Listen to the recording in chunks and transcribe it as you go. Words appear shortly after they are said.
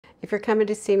If you're coming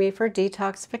to see me for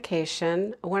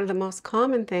detoxification, one of the most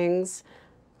common things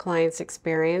clients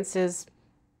experience is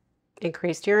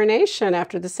increased urination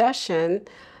after the session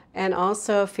and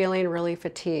also feeling really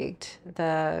fatigued.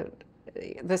 The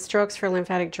strokes for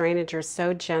lymphatic drainage are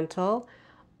so gentle,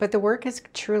 but the work is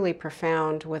truly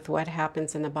profound with what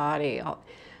happens in the body.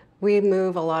 We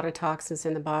move a lot of toxins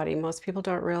in the body. Most people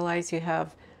don't realize you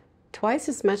have twice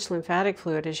as much lymphatic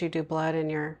fluid as you do blood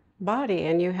in your body,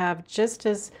 and you have just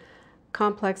as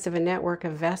complex of a network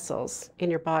of vessels in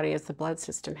your body as the blood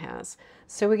system has.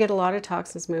 So we get a lot of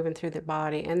toxins moving through the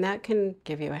body, and that can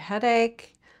give you a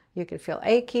headache. You can feel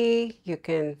achy, you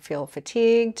can feel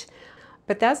fatigued,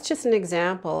 but that's just an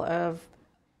example of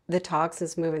the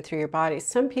toxins moving through your body.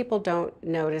 Some people don't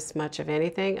notice much of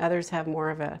anything. Others have more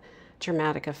of a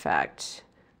dramatic effect.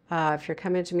 If you're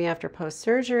coming to me after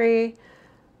post-surgery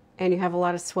and you have a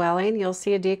lot of swelling, you'll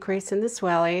see a decrease in the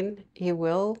swelling. You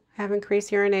will have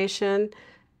increased urination,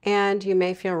 and you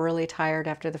may feel really tired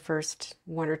after the first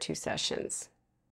 1 or 2 sessions.